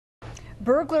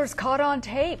Burglars caught on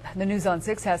tape. The News on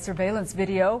 6 has surveillance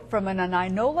video from an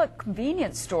Inola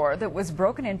convenience store that was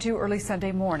broken into early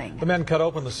Sunday morning. The men cut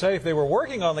open the safe. They were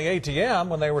working on the ATM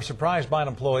when they were surprised by an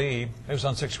employee. News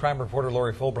on 6 crime reporter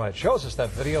Lori Fulbright shows us that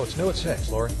video. It's new at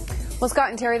 6. Lori. Well, Scott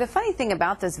and Terry, the funny thing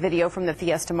about this video from the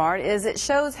Fiesta Mart is it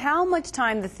shows how much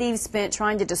time the thieves spent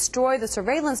trying to destroy the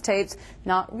surveillance tapes,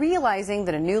 not realizing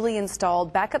that a newly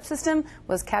installed backup system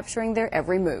was capturing their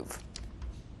every move.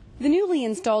 The newly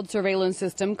installed surveillance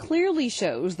system clearly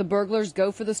shows the burglars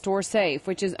go for the store safe,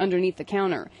 which is underneath the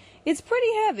counter. It's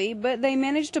pretty heavy, but they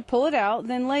managed to pull it out,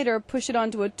 then later push it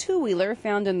onto a two-wheeler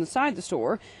found inside the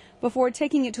store before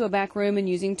taking it to a back room and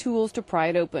using tools to pry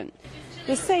it open.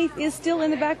 The safe is still in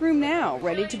the back room now,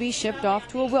 ready to be shipped off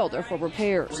to a welder for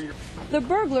repairs. The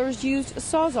burglars used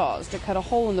sawzalls to cut a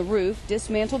hole in the roof,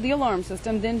 dismantled the alarm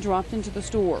system, then dropped into the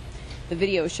store. The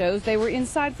video shows they were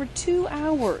inside for 2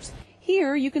 hours.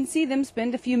 Here you can see them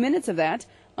spend a few minutes of that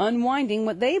unwinding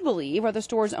what they believe are the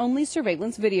store's only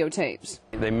surveillance videotapes.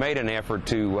 They made an effort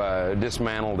to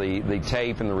dismantle the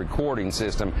tape and the recording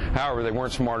system. However, they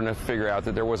weren't smart enough to figure out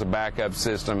that there was a backup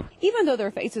system. Even though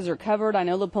their faces are covered,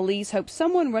 Inola police hope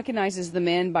someone recognizes the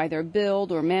men by their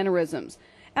build or mannerisms.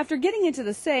 After getting into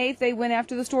the safe, they went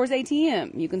after the store's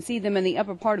ATM. You can see them in the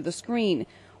upper part of the screen.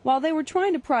 While they were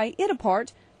trying to pry it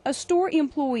apart, a store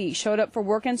employee showed up for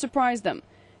work and surprised them.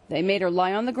 They made her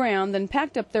lie on the ground, then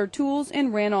packed up their tools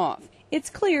and ran off. It's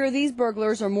clear these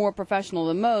burglars are more professional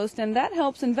than most, and that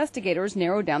helps investigators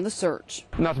narrow down the search.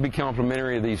 Not to be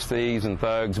complimentary of these thieves and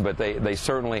thugs, but they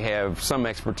certainly have some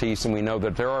expertise, and we know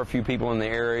that there are a few people in the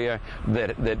area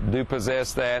that do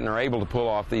possess that and are able to pull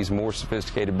off these more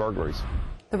sophisticated burglaries.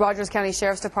 The Rogers County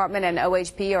Sheriff's Department and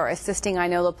OHP are assisting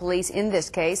Inola police in this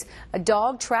case. A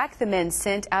dog tracked the men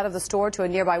sent out of the store to a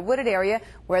nearby wooded area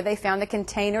where they found a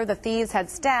container the thieves had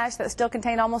stashed that still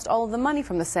contained almost all of the money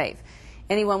from the safe.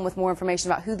 Anyone with more information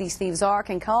about who these thieves are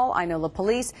can call Inola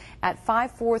police at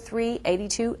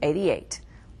 543-8288.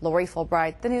 Lori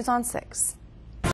Fulbright, the News on 6.